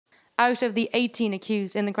Out of the 18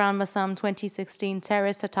 accused in the Grand Bassam 2016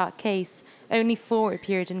 terrorist attack case, only 4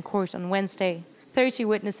 appeared in court on Wednesday. 30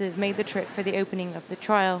 witnesses made the trip for the opening of the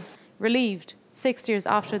trial, relieved, 6 years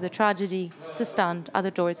after the tragedy, to stand at the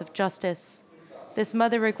doors of justice. This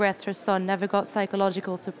mother regrets her son never got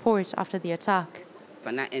psychological support after the attack.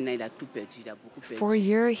 For a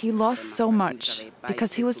year, he lost so much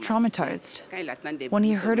because he was traumatized. When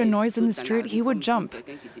he heard a noise in the street, he would jump,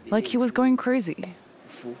 like he was going crazy.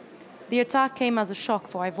 The attack came as a shock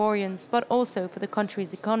for Ivorians, but also for the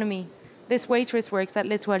country's economy. This waitress works at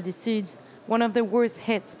l'Étoile du Sud, one of the worst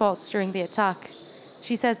hit spots during the attack.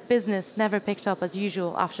 She says business never picked up as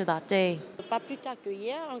usual after that day.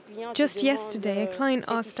 Just yesterday, a client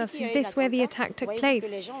asked us, is this where the attack took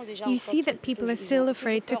place? You see that people are still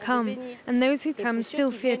afraid to come, and those who come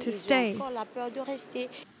still fear to stay.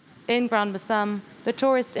 In Grand Bassam, the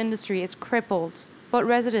tourist industry is crippled, but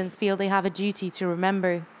residents feel they have a duty to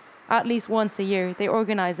remember. At least once a year, they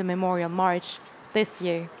organise a memorial march, this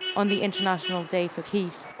year on the International Day for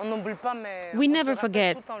Peace. We never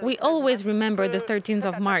forget. We always remember the 13th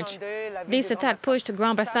of March. This attack pushed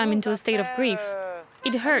Grand Bassam into a state of grief.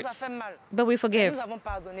 It hurts, but we forgive.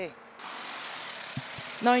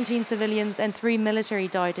 19 civilians and 3 military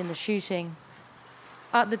died in the shooting.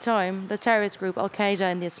 At the time, the terrorist group Qaeda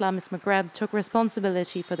in the Islamist Maghreb took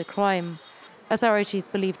responsibility for the crime. Authorities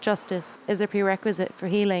believe justice is a prerequisite for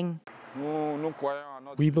healing.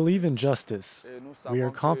 We believe in justice. We are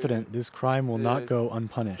confident this crime will not go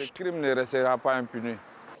unpunished.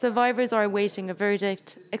 Survivors are awaiting a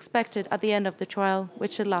verdict, expected at the end of the trial,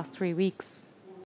 which should last 3 weeks.